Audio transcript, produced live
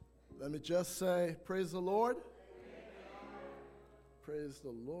Let me just say, praise the Lord. Praise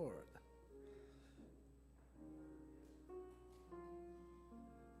the Lord.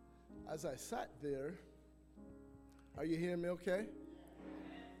 As I sat there, are you hearing me okay?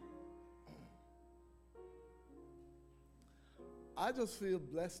 I just feel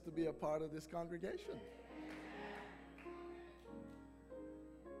blessed to be a part of this congregation.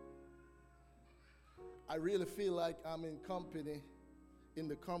 I really feel like I'm in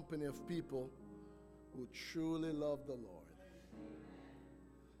the company of people who truly love the Lord.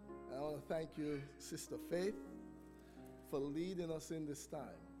 And I want to thank you, Sister Faith, for leading us in this time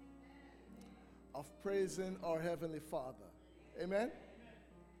of praising our Heavenly Father. Amen?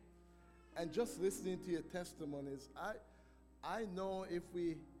 And just listening to your testimonies, I know if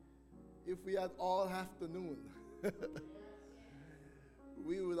we had all afternoon,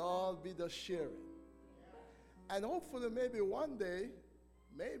 we would all be just sharing. And hopefully maybe one day,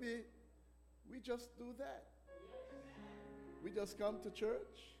 maybe we just do that. We just come to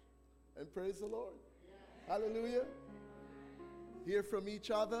church and praise the Lord. Hallelujah. Hear from each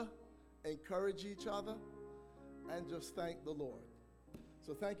other, encourage each other, and just thank the Lord.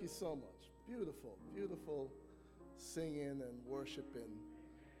 So thank you so much. Beautiful, beautiful singing and worshiping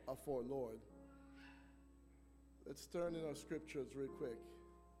of our Lord. Let's turn in our scriptures real quick.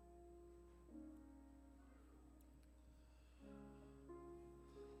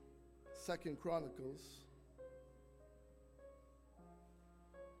 Second Chronicles.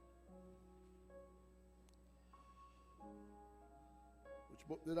 Which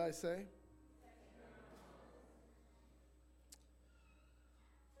book did I say?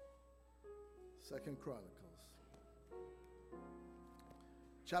 Second Chronicles.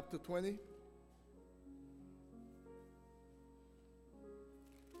 Chapter 20.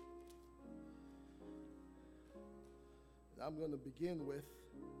 I'm going to begin with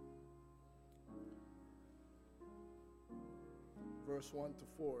verse 1 to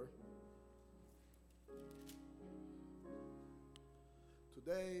 4.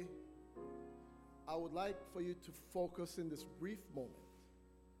 Today, I would like for you to focus in this brief moment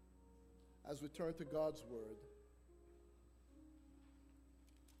as we turn to God's Word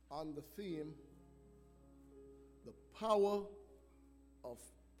on the theme, the power of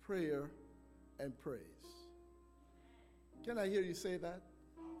prayer and praise. Can I hear you say that?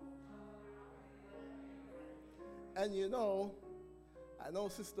 And you know, I know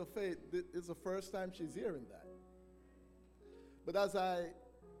Sister Faith, it's the first time she's hearing that. But as I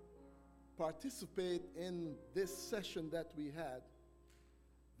participate in this session that we had,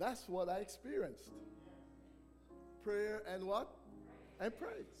 that's what I experienced. Prayer and what? And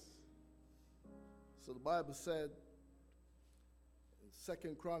praise. So the Bible said in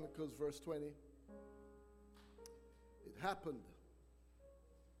 2 Chronicles verse 20, it happened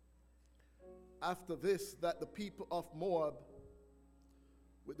after this that the people of Moab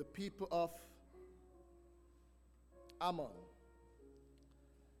with the people of Ammon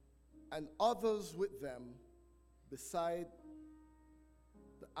and others with them beside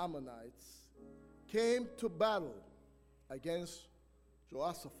the Ammonites came to battle against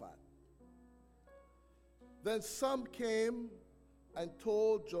Jehoshaphat. Then some came and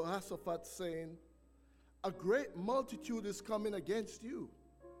told Jehoshaphat, saying, a great multitude is coming against you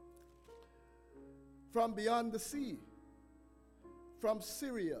from beyond the sea, from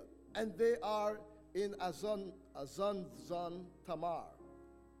Syria, and they are in Azan Tamar,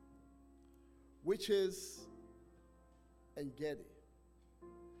 which is En-gedi.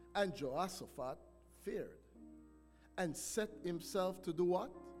 And Jehoshaphat feared and set himself to do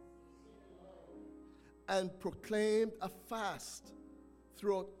what? And proclaimed a fast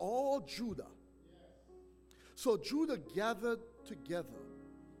throughout all Judah. So Judah gathered together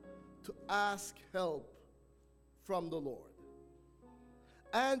to ask help from the Lord.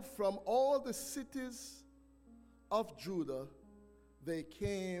 And from all the cities of Judah, they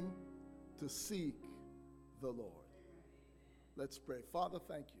came to seek the Lord. Let's pray. Father,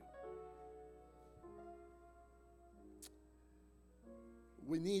 thank you.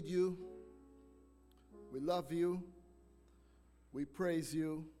 We need you. We love you. We praise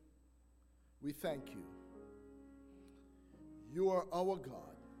you. We thank you. You are our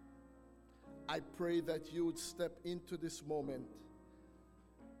God. I pray that you would step into this moment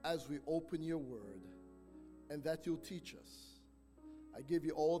as we open your word and that you'll teach us. I give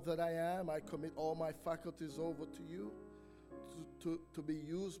you all that I am. I commit all my faculties over to you to be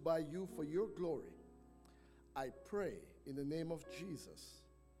used by you for your glory. I pray in the name of Jesus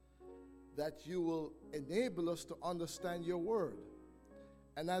that you will enable us to understand your word.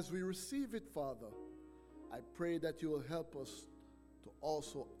 And as we receive it, Father, I pray that you will help us to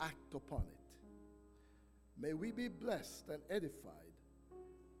also act upon it. May we be blessed and edified,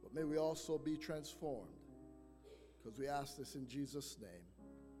 but may we also be transformed, because we ask this in Jesus' name.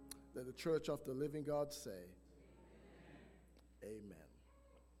 Let the church of the living God say, Amen.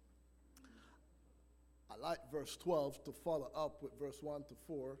 I like verse 12 to follow up with verse 1 to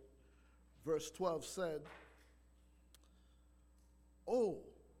 4. Verse 12 said, "Oh,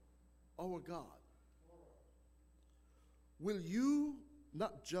 our God, will you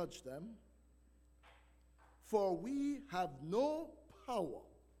not judge them? For we have no power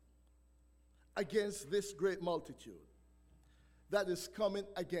against this great multitude that is coming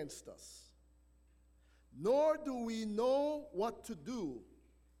against us, nor do we know what to do,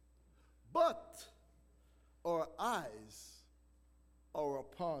 but our eyes are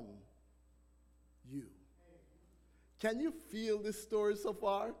upon you." Can you feel this story so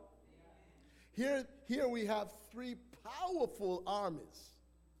far? Here we have three powerful armies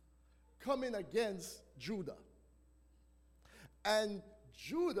coming against Judah. And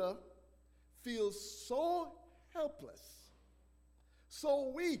Judah feels so helpless, so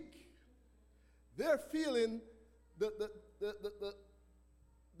weak. They're feeling the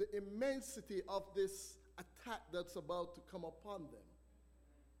immensity of this attack that's about to come upon them.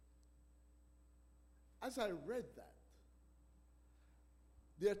 As I read that,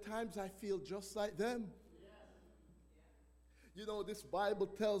 there are times I feel just like them. You know, this Bible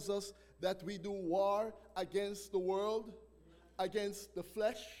tells us that we do war against the world, against the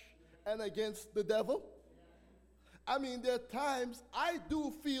flesh, and against the devil. I mean, there are times I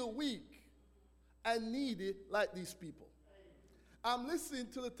do feel weak and needy like these people. I'm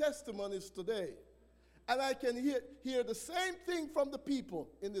listening to the testimonies today, and I can hear the same thing from the people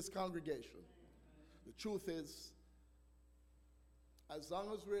in this congregation. The truth is, as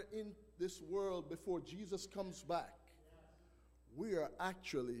long as we're in this world before Jesus comes back, we are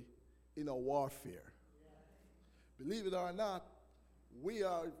actually in a warfare. Believe it or not, we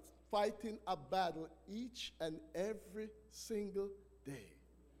are fighting a battle each and every single day.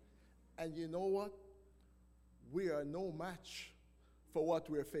 And you know what? We are no match for what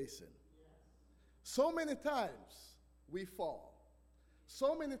we're facing. So many times we fall.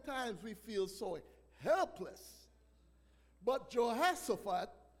 So many times we feel so helpless. But Jehoshaphat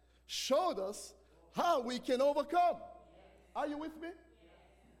showed us how we can overcome. Are you with me?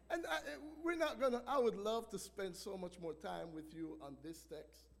 And I would love to spend so much more time with you on this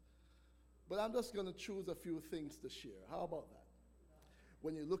text, but I'm just going to choose a few things to share. How about that?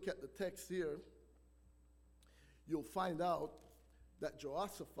 When you look at the text here, you'll find out that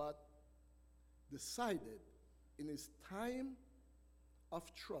Jehoshaphat decided in his time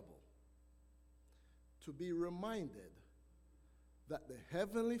of trouble to be reminded that the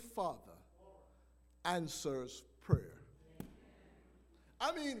Heavenly Father answers prayer.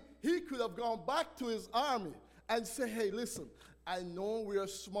 I mean, he could have gone back to his army and say, "Hey, listen, I know we are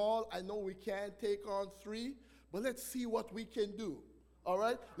small. I know we can't take on 3, but let's see what we can do. All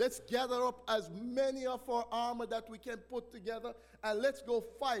right? Let's gather up as many of our armor that we can put together, and let's go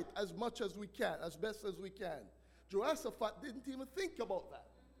fight as much as we can, as best as we can." Jehoshaphat didn't even think about that.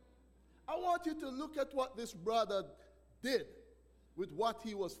 I want you to look at what this brother did with what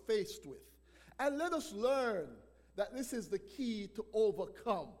he was faced with. And let us learn that this is the key to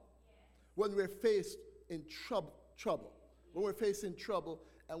overcome when we're faced in trouble. When we're facing trouble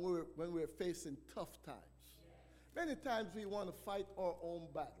and when we're facing tough times. Many times we want to fight our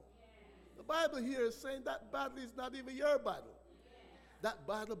own battle. The Bible here is saying that battle is not even your battle. That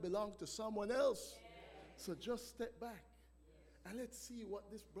battle belongs to someone else. So just step back and let's see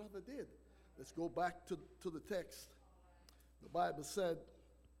what this brother did. Let's go back to the text. The Bible said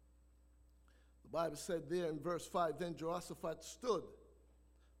there in verse 5, then Jehoshaphat stood.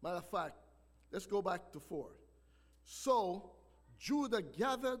 Matter of fact, let's go back to 4. So Judah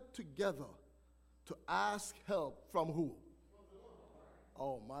gathered together to ask help from who?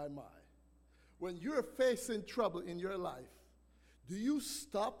 Oh, my. When you're facing trouble in your life, do you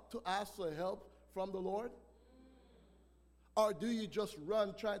stop to ask for help from the Lord? Or do you just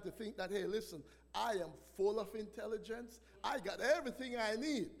run trying to think that, hey, listen, I am full of intelligence. I got everything I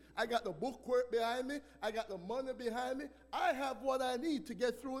need. I got the bookwork behind me. I got the money behind me. I have what I need to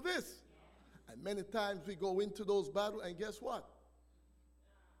get through this. And many times we go into those battles, and guess what?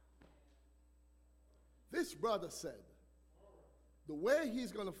 This brother said the way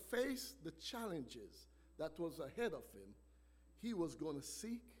he's going to face the challenges that was ahead of him, he was going to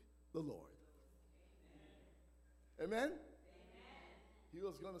seek the Lord. Amen? Amen? He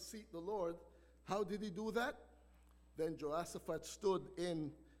was going to seek the Lord. How did he do that? Then Jehoshaphat stood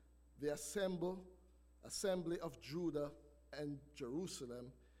in the assembly of Judah and Jerusalem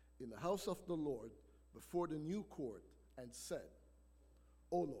in the house of the Lord before the new court and said,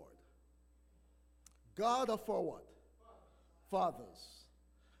 O Lord, God of our what? Fathers,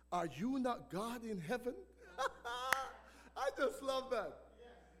 are you not God in heaven? I just love that.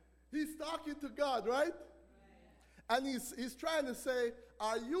 He's talking to God, right? And he's trying to say,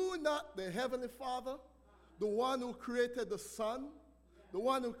 are you not the Heavenly Father, the one who created the sun, the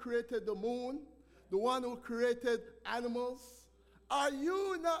one who created the moon, the one who created animals? Are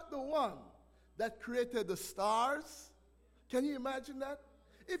you not the one that created the stars? Can you imagine that?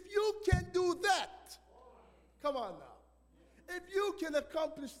 If you can do that, come on now. If you can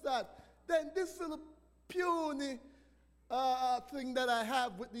accomplish that, then this little puny thing that I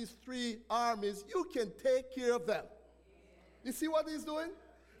have with these three armies, you can take care of them. You see what he's doing?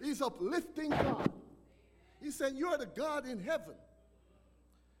 He's uplifting God. He's saying, you're the God in heaven.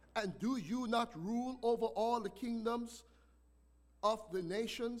 And do you not rule over all the kingdoms of the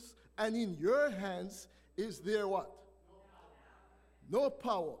nations? And in your hands is there what? No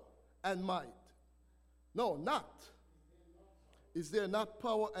power and might. No, not. Is there not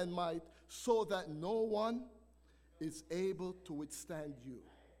power and might so that no one is able to withstand you?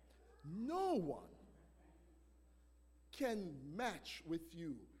 No one can match with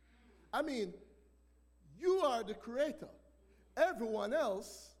you. I mean, you are the creator. Everyone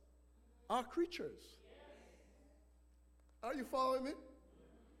else are creatures. Are you following me?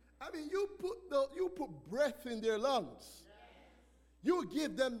 I mean, you put breath in their lungs. You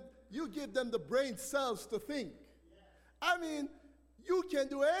give them the brain cells to think. I mean, you can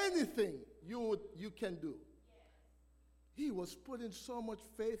do anything you can do. He was putting so much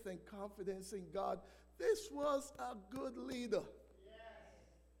faith and confidence in God. This was a good leader.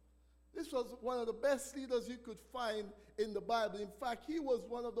 This was one of the best leaders you could find in the Bible. In fact, he was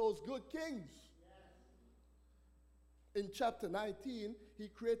one of those good kings. In chapter 19, he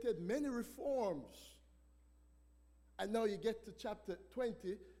created many reforms. And now you get to chapter 20,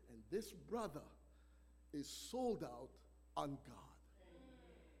 and this brother is sold out on God.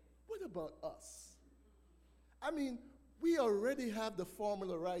 What about us? I mean, we already have the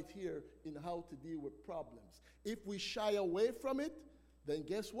formula right here in how to deal with problems. If we shy away from it, then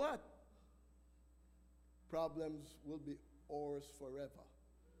guess what? Problems will be ours forever,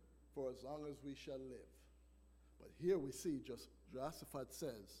 for as long as we shall live. But here we see, just Jehoshaphat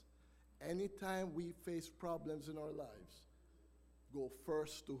says, anytime we face problems in our lives, go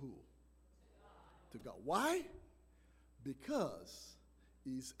first to who? To God. Why? Because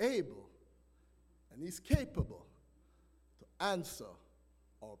he's able and he's capable to answer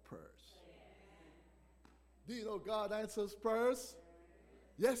our prayers. Do you know God answers prayers?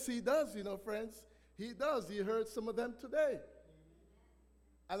 Yes, he does, you know, friends. He does. He heard some of them today.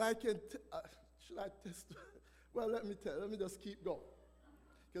 And I can, should I test? Well, let me just keep going.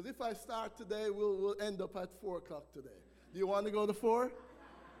 Because if I start today, we'll end up at 4 o'clock today. Do you want to go to 4?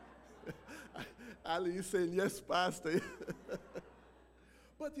 Ali is saying, yes, Pastor.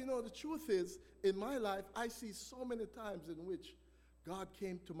 But you know, the truth is, in my life, I see so many times in which God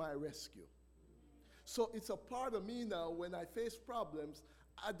came to my rescue. So it's a part of me now, when I face problems,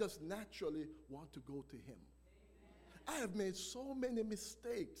 I just naturally want to go to him. I have made so many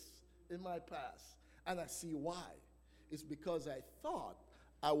mistakes in my past, and I see why. It's because I thought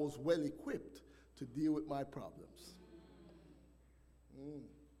I was well equipped to deal with my problems.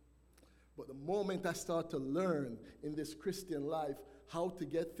 But the moment I start to learn in this Christian life how to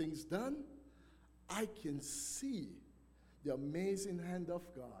get things done, I can see the amazing hand of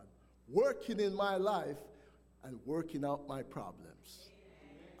God working in my life and working out my problems.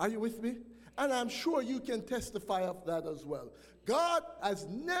 Are you with me? And I'm sure you can testify of that as well. God has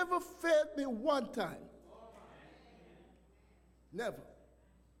never failed me one time. Never.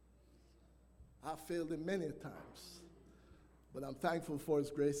 I failed him many times. But I'm thankful for his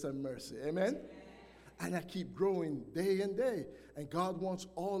grace and mercy. Amen? And I keep growing day and day. And God wants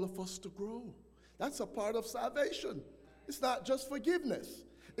all of us to grow. That's a part of salvation. It's not just forgiveness.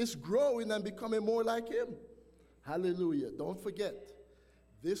 It's growing and becoming more like him. Hallelujah. Don't forget,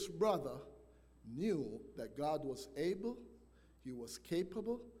 this brother knew that God was able, he was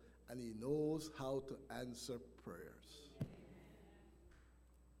capable, and he knows how to answer prayers.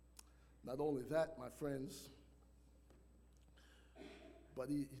 Not only that, my friends, but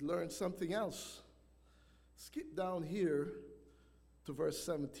he learned something else. Skip down here to verse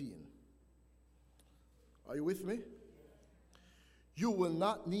 17. Are you with me? You will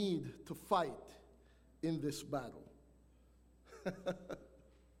not need to fight in this battle.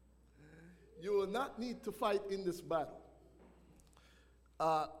 You will not need to fight in this battle.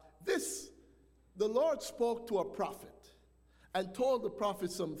 The Lord spoke to a prophet, and told the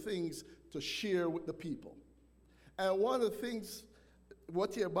prophet some things to share with the people. And one of the things,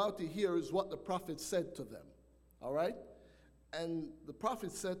 what you're about to hear is what the prophet said to them. All right? And the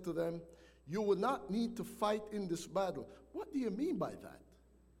prophet said to them, you will not need to fight in this battle. What do you mean by that?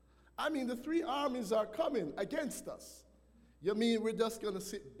 I mean, the three armies are coming against us. You mean we're just going to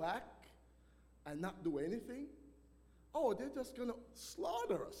sit back and not do anything? Oh, they're just going to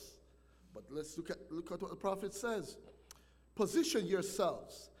slaughter us. But let's look at what the prophet says. Position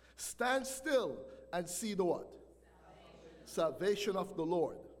yourselves. Stand still and see the what? Salvation of the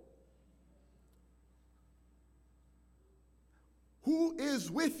Lord. Who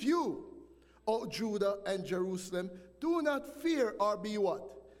is with you, O Judah and Jerusalem? Do not fear or be what?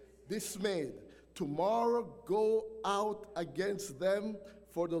 Dismayed. Tomorrow go out against them,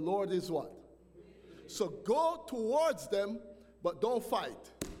 for the Lord is what? So go towards them, but don't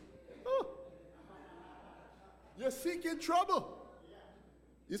fight. Oh. You're seeking trouble.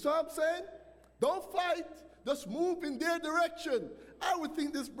 You see what I'm saying? Don't fight. Just move in their direction. I would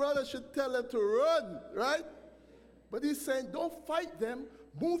think this brother should tell them to run, right? But he's saying, don't fight them,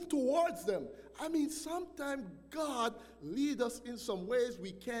 move towards them. I mean, sometimes God leads us in some ways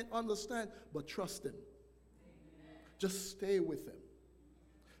we can't understand, but trust him. Amen. Just stay with him.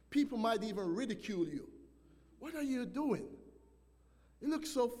 People might even ridicule you. What are you doing? You look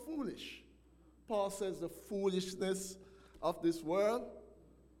so foolish. Paul says the foolishness of this world,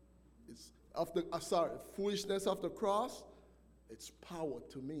 foolishness of the cross, it's power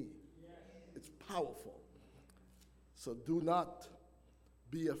to me. It's powerful. So do not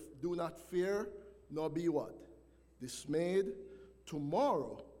fear, nor be what? Dismayed.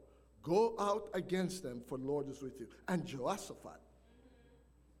 Tomorrow, go out against them, for the Lord is with you. And Jehoshaphat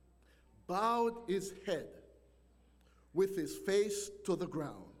bowed his head with his face to the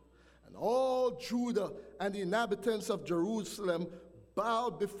ground. And all Judah and the inhabitants of Jerusalem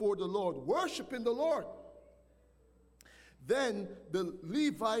bowed before the Lord, worshiping the Lord. Then the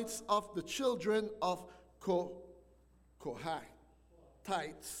Levites of the children of Kohathites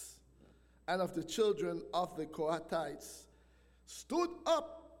and of the children of the Kohathites stood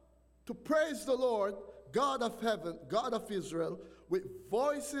up to praise the Lord, God of heaven, God of Israel, with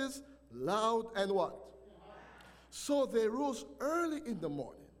voices loud and what? So they rose early in the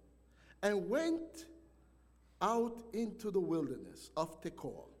morning and went out into the wilderness of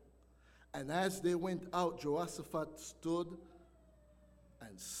Tekoa. And as they went out, Jehoshaphat stood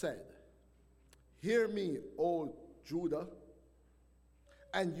and said, hear me, O Judah,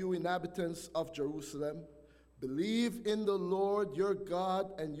 and you inhabitants of Jerusalem, believe in the Lord your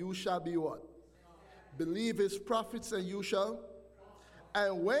God, and you shall be what? Believe his prophets, and you shall.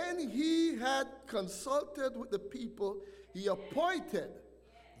 And when he had consulted with the people, he appointed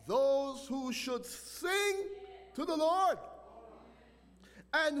those who should sing to the Lord,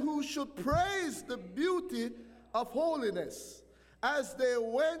 and who should praise the beauty of holiness, as they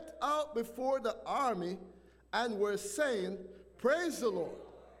went out before the army and were saying, praise the Lord,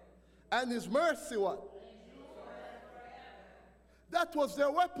 and his mercy what? That was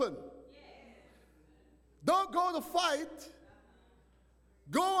their weapon. Don't go to fight,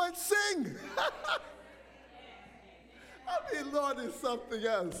 go and sing. I mean, Lord is something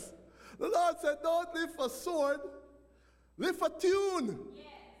else. The Lord said, don't lift a sword, lift a tune. Yes.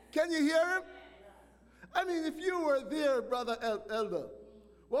 Can you hear him? I mean, if you were there, Brother Elder,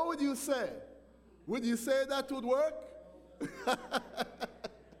 what would you say? Would you say that would work?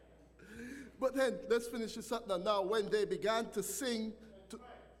 But then, let's finish this up now. When they began to sing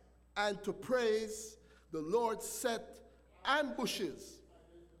and to praise, the Lord set ambushes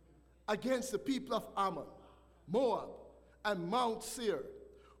against the people of Ammon, Moab, and Mount Seir,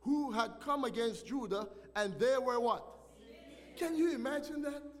 who had come against Judah, and they were what? Can you imagine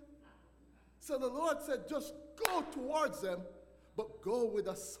that? So the Lord said, just go towards them, but go with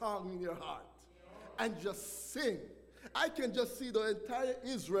a song in your heart and just sing. I can just see the entire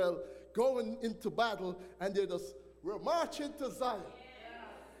Israel going into battle, and we're marching to Zion.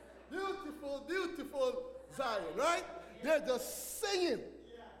 Beautiful, beautiful Zion, right? They're just singing,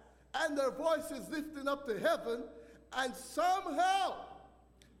 and their voices lifting up to heaven, and somehow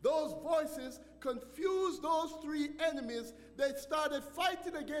those voices confused those three enemies. They started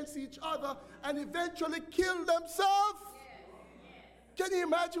fighting against each other and eventually killed themselves. Can you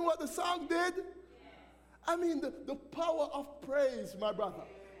imagine what the song did? I mean, the power of praise, my brother.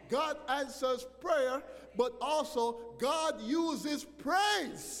 God answers prayer, but also God uses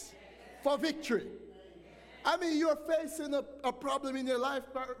praise for victory. I mean, you're facing a problem in your life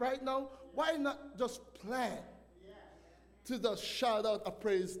right now. Why not just plan to just shout out a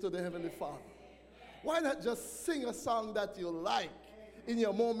praise to the Heavenly Father? Why not just sing a song that you like in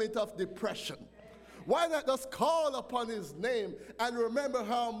your moment of depression? Why not just call upon his name and remember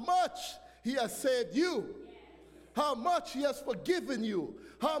how much he has saved you, how much he has forgiven you,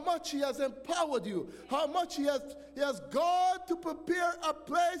 how much he has empowered you, how much he has gone to prepare a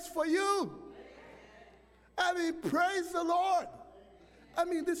place for you. I mean, praise the Lord. I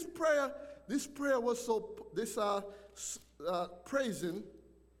mean, this prayer was praising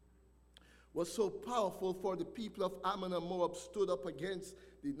was so powerful, for the people of Ammon and Moab stood up against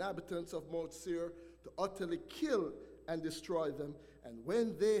the inhabitants of Mount Seir to utterly kill and destroy them. And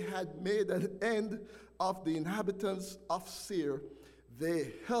when they had made an end of the inhabitants of Seir,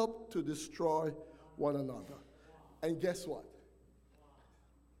 they helped to destroy one another. And guess what?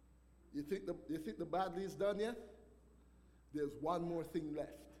 You think the battle is done yet? There's one more thing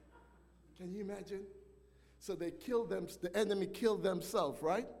left. Can you imagine? So they killed them, the enemy killed themselves,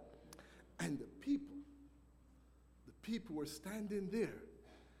 right? And the people were standing there.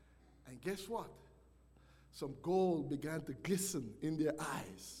 And guess what? Some gold began to glisten in their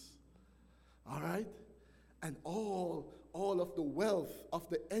eyes. All right? And all of the wealth of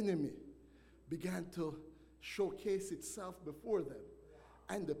the enemy began to showcase itself before them.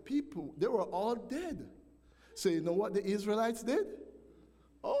 And the people, they were all dead. So you know what the Israelites did?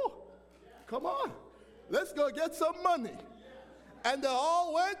 Oh, come on. Let's go get some money. And they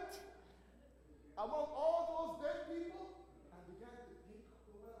all went among all those dead people and began to dig up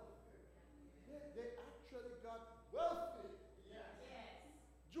the wealth. They actually got wealthy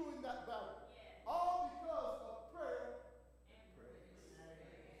during that battle. All because of prayer and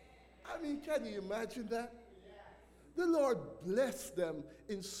praise. I mean, can you imagine that? The Lord blessed them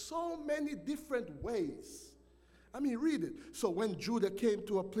in so many different ways. I mean, read it. So when Judah came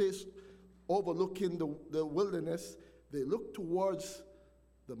to a place overlooking the wilderness, they looked towards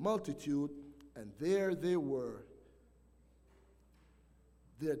the multitude, and there they were,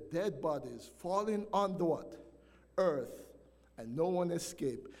 their dead bodies falling on the what? Earth, and no one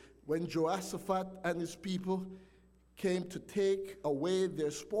escaped. When Jehoshaphat and his people came to take away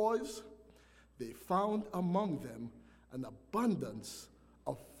their spoils, they found among them an abundance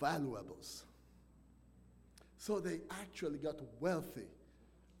of valuables. So they actually got wealthy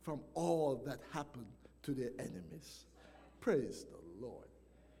from all that happened to their enemies. Praise the Lord.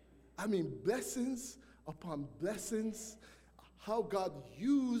 I mean, blessings upon blessings, how God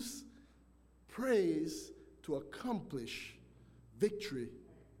used praise to accomplish victory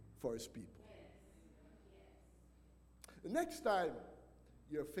for his people. The next time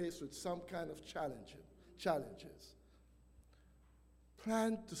you're faced with some kind of challenges,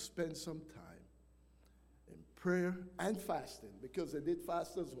 plan to spend some time in prayer and fasting, because they did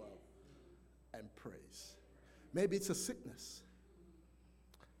fast as well, and praise. Maybe it's a sickness.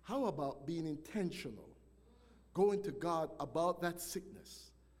 How about being intentional, going to God about that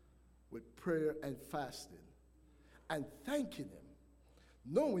sickness with prayer and fasting, and thanking him,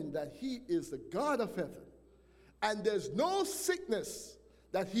 knowing that he is the God of heaven, and there's no sickness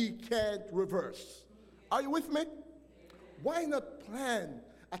that he can't reverse. Are you with me? Why not plan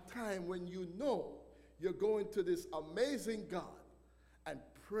a time when you know you're going to this amazing God and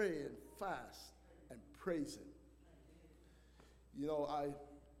pray and fast and praise him? You know,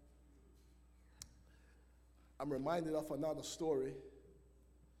 I'm reminded of another story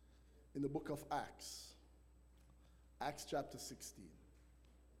in the book of Acts. Acts chapter 16.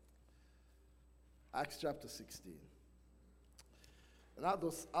 Acts chapter 16. And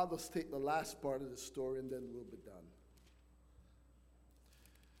I'll just take the last part of the story and then we'll be done.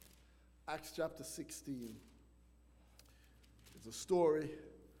 Acts chapter 16 is a story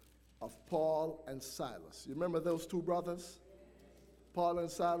of Paul and Silas. You remember those two brothers? Paul and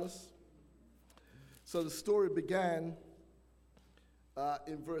Silas? So the story began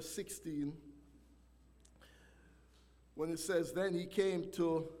in verse 16 when it says, then he came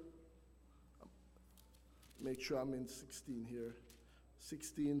to, make sure I'm in 16 here,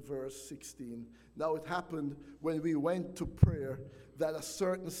 16 verse 16. Now it happened when we went to prayer that a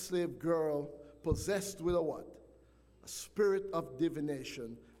certain slave girl possessed with a what? A spirit of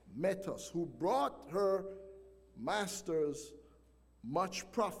divination met us, who brought her masters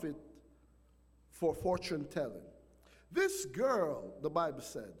much profit for fortune telling. This girl, the Bible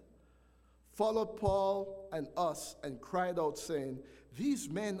said, followed Paul and us and cried out, saying, these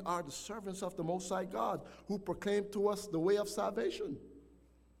men are the servants of the Most High God, who proclaim to us the way of salvation.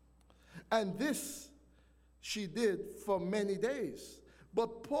 And this she did for many days.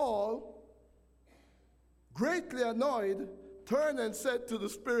 But Paul, greatly annoyed, turned and said to the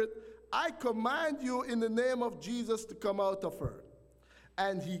spirit, I command you in the name of Jesus to come out of her.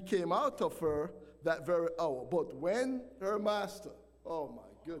 And he came out of her, that very hour. But when her master, oh my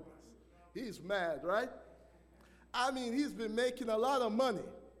goodness, he's mad, right? I mean, he's been making a lot of money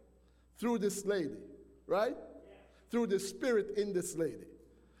through this lady, right? Through the spirit in this lady.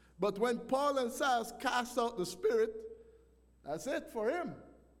 But when Paul and Silas cast out the spirit, that's it for him.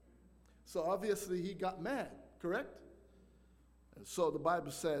 So obviously he got mad, correct? And so the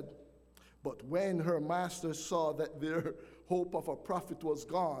Bible said, but when her masters saw that their hope of a profit was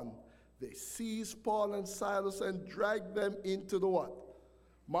gone, they seized Paul and Silas and dragged them into the what?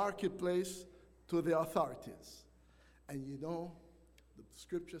 Marketplace to the authorities. And you know, the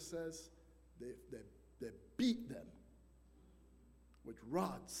scripture says they beat them with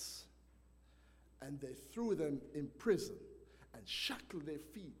rods, and they threw them in prison and shackled their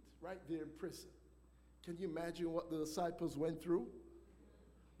feet right there in prison. Can you imagine what the disciples went through?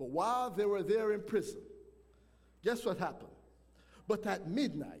 But while they were there in prison, guess what happened? But at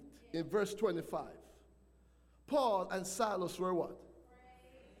midnight, in verse 25, Paul and Silas were what?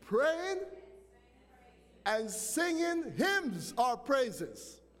 Praying and singing hymns or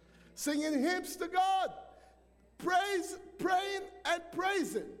praises. Singing hymns to God. Praying and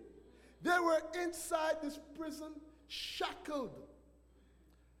praising. They were inside this prison, shackled.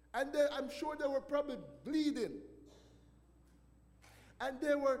 And I'm sure they were probably bleeding. And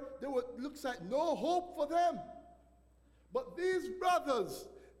they were, looks like no hope for them. But these brothers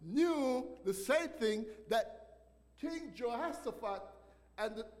knew the same thing that King Jehoshaphat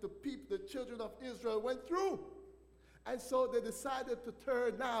and the people, the children of Israel went through. And so they decided to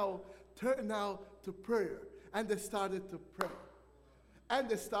turn now to prayer. And they started to pray. And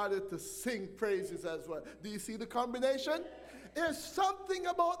they started to sing praises as well. Do you see the combination? There's something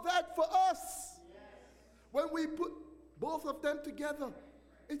about that for us. When we put both of them together,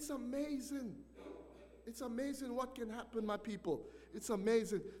 it's amazing. It's amazing what can happen, my people. It's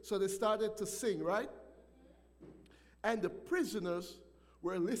amazing. So they started to sing, right? And the prisoners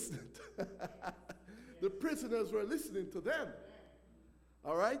were listening. The prisoners were listening to them.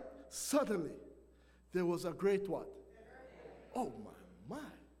 All right? Suddenly, there was a great what? Oh, my.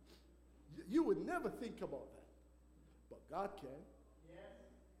 You would never think about that. But God can.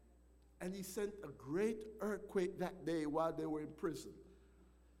 And he sent a great earthquake that day while they were in prison.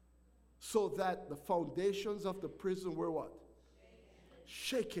 So that the foundations of the prison were what?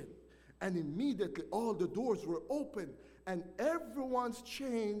 Shaken. And immediately all the doors were open and everyone's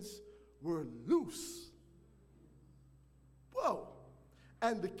chains were loose. Whoa.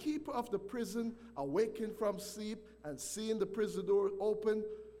 And the keeper of the prison, awakened from sleep and seeing the prison door open,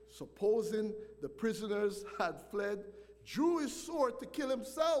 supposing the prisoners had fled, drew his sword to kill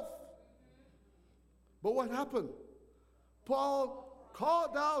himself. But what happened? Paul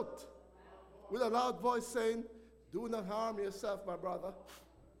called out with a loud voice saying, do not harm yourself, my brother,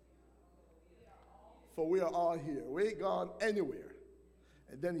 for we are all here. We ain't gone anywhere.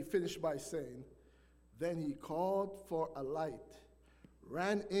 And then he finished by saying, then he called for a light,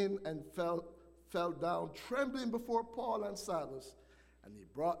 ran in and fell down, trembling before Paul and Silas. And he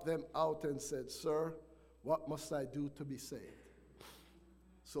brought them out and said, sir, what must I do to be saved?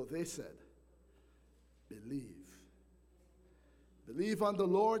 So they said, believe. Believe on the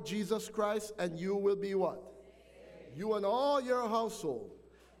Lord Jesus Christ, and you will be what? You and all your household.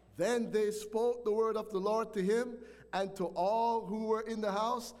 Then they spoke the word of the Lord to him and to all who were in the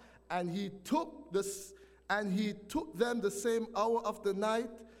house, and he took them the same hour of the night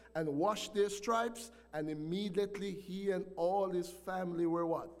and washed their stripes, and immediately he and all his family were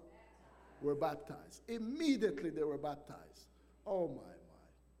what? Were baptized. Immediately they were baptized. Oh my.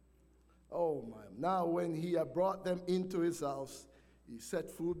 Oh my. Now when he had brought them into his house, he set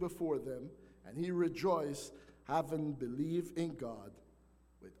food before them, and he rejoiced, having believed in God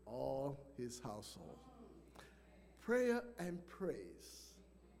with all his household. Prayer and praise,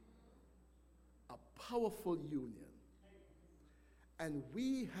 a powerful union. And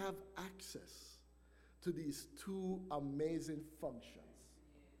we have access to these two amazing functions.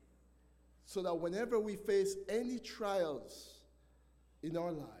 So that whenever we face any trials in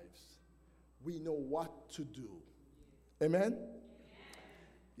our lives, we know what to do. Amen?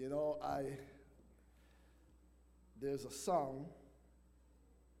 You know, there's a song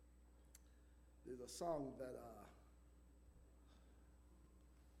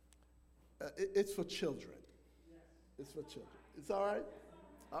that, it's for children. It's for children. It's all right?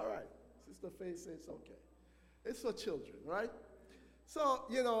 All right. Sister Faith says it's okay. It's for children, right? So,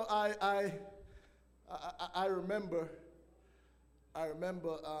 you know, I remember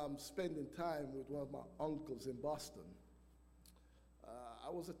spending time with one of my uncles in Boston. I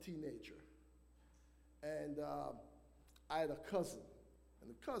was a teenager, and I had a cousin,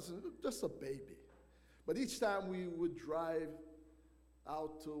 just a baby, But each time we would drive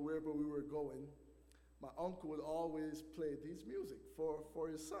out to wherever we were going, my uncle would always play this music for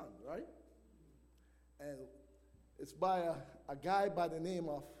his son, right? And it's by a guy by the name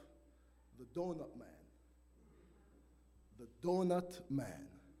of the Donut Man. The Donut Man.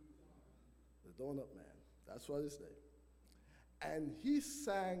 The Donut Man. That's what his name. And he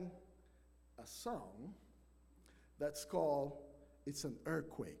sang a song that's called It's an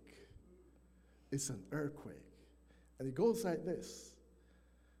Earthquake. It's an Earthquake. And it goes like this.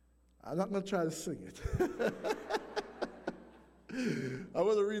 I'm not going to try to sing it. I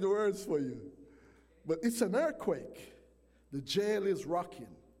want to read the words for you. But it's an earthquake. The jail is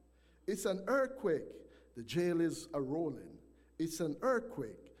rocking. It's an earthquake. The jail is a-rolling. It's an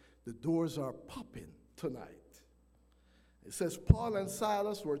earthquake. The doors are popping tonight. It says Paul and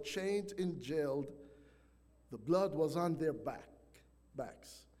Silas were chained and jailed. The blood was on their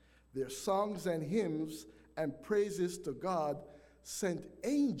backs. Their songs and hymns and praises to God sent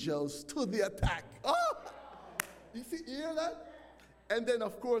angels to the attack. Oh! You hear that? And then,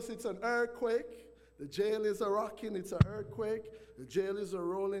 of course, it's an earthquake. The jail is a-rocking. It's an earthquake. The jail is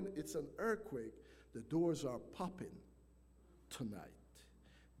a-rolling. It's an earthquake. The doors are popping tonight.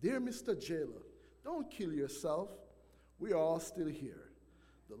 Dear Mr. Jailer, don't kill yourself. We are all still here.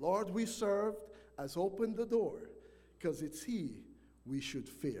 The Lord we served has opened the door because it's He we should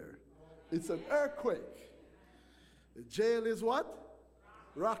fear. It's an earthquake. The jail is what?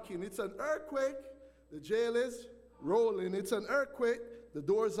 Rocking. It's an earthquake. The jail is rolling. It's an earthquake. The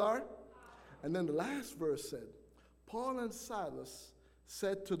doors are. And then the last verse said, Paul and Silas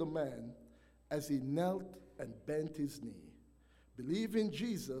said to the man as he knelt and bent his knee, believe in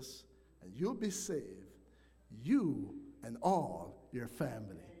Jesus and you'll be saved, you and all your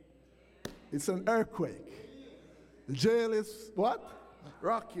family. It's an earthquake. The jail is what?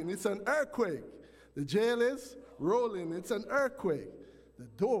 Rocking. It's an earthquake. The jail is rolling. It's an earthquake. The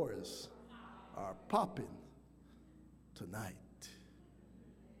doors are popping tonight.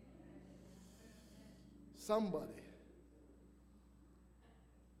 Somebody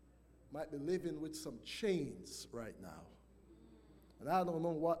might be living with some chains right now. And I don't know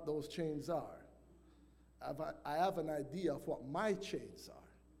what those chains are. I have an idea of what my chains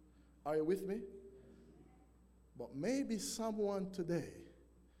are. Are you with me? But maybe someone today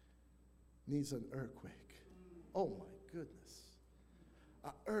needs an earthquake. Oh my goodness.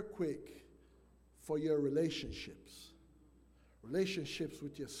 An earthquake for your relationships. Relationships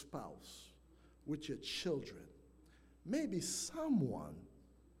with your spouse, with your children. Maybe someone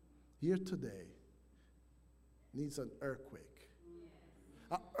here today needs an earthquake.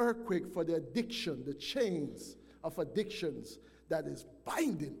 An earthquake for the addiction, the chains of addictions that is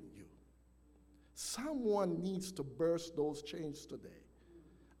binding you. Someone needs to burst those chains today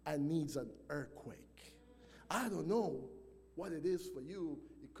and needs an earthquake. I don't know what it is for you.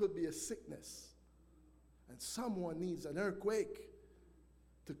 It could be a sickness. And someone needs an earthquake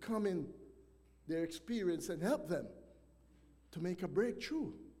to come in their experience and help them to make a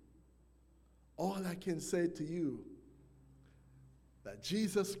breakthrough. All I can say to you, that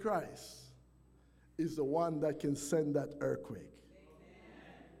Jesus Christ is the one that can send that earthquake.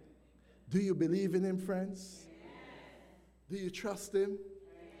 Amen. Do you believe in Him, friends? Amen. Do you trust Him? Amen.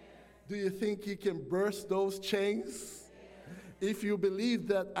 Do you think He can burst those chains? Amen. If you believe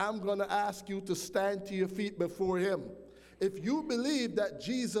that, I'm going to ask you to stand to your feet before Him. If you believe that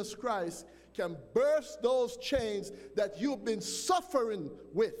Jesus Christ can burst those chains that you've been suffering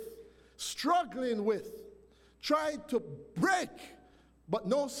with, struggling with, trying to break, but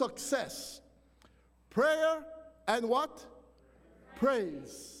no success. Prayer and what?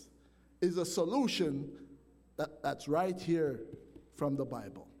 Praise is a solution that's right here from the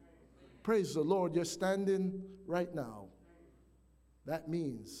Bible. Praise the Lord. You're standing right now. That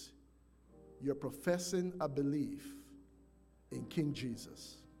means you're professing a belief in King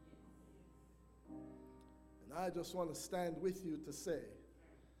Jesus. And I just want to stand with you to say,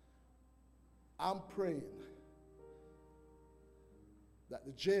 I'm praying that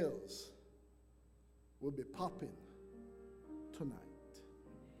the jails will be popping tonight,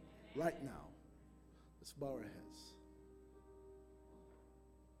 right now. Let's bow our heads.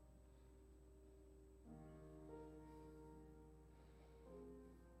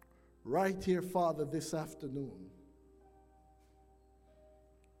 Right here, Father, this afternoon,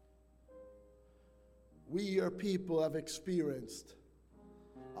 we, your people, have experienced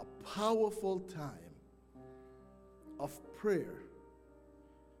a powerful time of prayer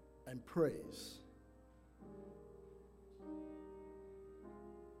and praise.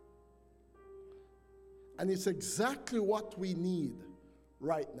 And it's exactly what we need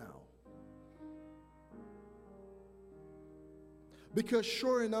right now. Because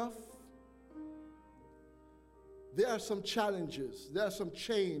sure enough, there are some challenges, there are some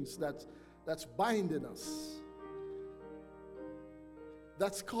chains that's binding us,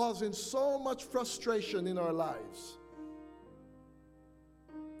 that's causing so much frustration in our lives.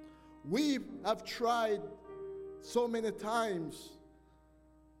 We have tried so many times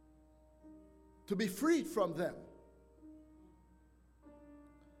to be freed from them.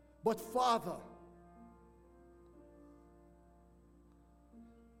 But Father,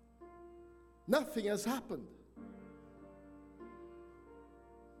 nothing has happened.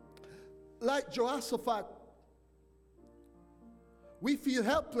 Like Jehoshaphat, we feel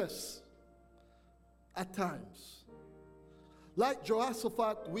helpless at times. Like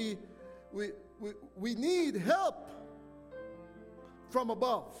Jehoshaphat, we need help from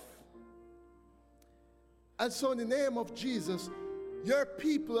above. And so in the name of Jesus, your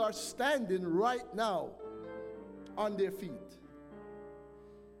people are standing right now on their feet,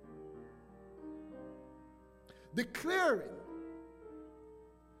 declaring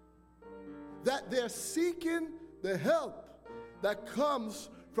that they're seeking the help that comes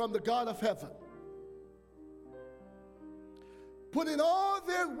from the God of heaven, putting all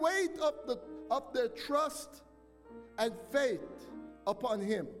their weight of their trust and faith upon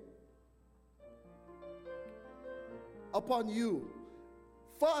Him, upon you.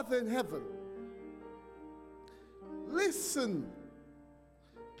 Father in heaven, listen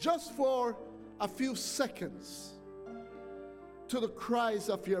just for a few seconds to the cries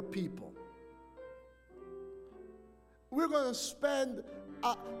of your people. We're going to spend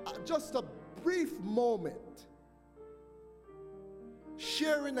just a brief moment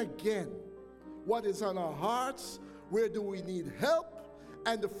sharing again what is on our hearts, where do we need help,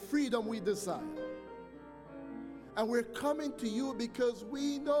 and the freedom we desire. And we're coming to you because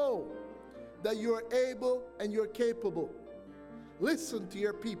we know that you're able and you're capable. Listen to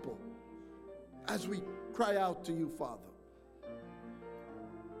your people as we cry out to you, Father.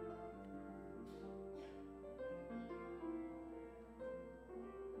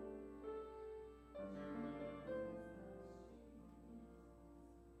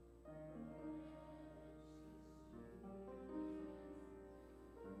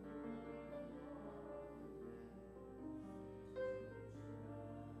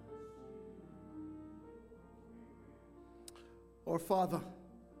 Or Father,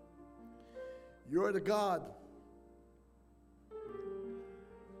 you're the God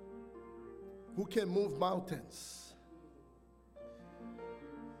who can move mountains.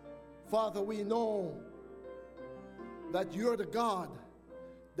 Father, we know that you're the God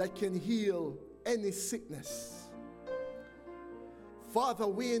that can heal any sickness. Father,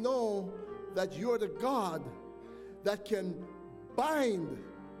 we know that you're the God that can bind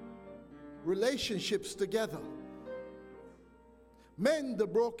relationships together, mend the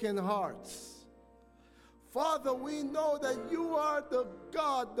broken hearts. Father, we know that you are the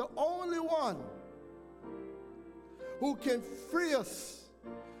God, the only one who can free us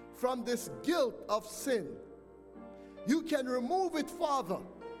from this guilt of sin. You can remove it, Father,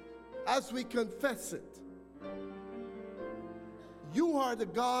 as we confess it. You are the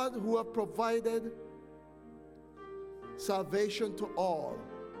God who have provided salvation to all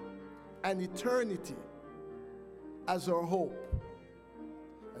and eternity as our hope.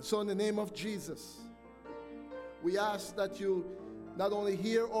 And so in the name of Jesus, we ask that you not only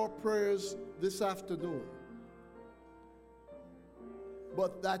hear our prayers this afternoon,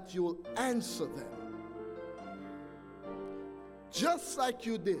 but that you'll answer them just like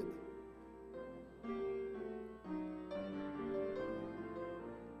you did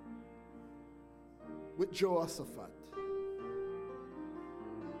with Jehoshaphat,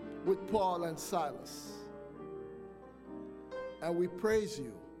 with Paul and Silas. And we praise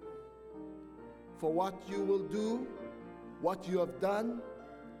you for what you will do, what you have done,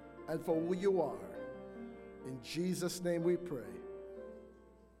 and for who you are. In Jesus' name we pray.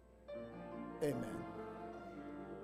 Amen.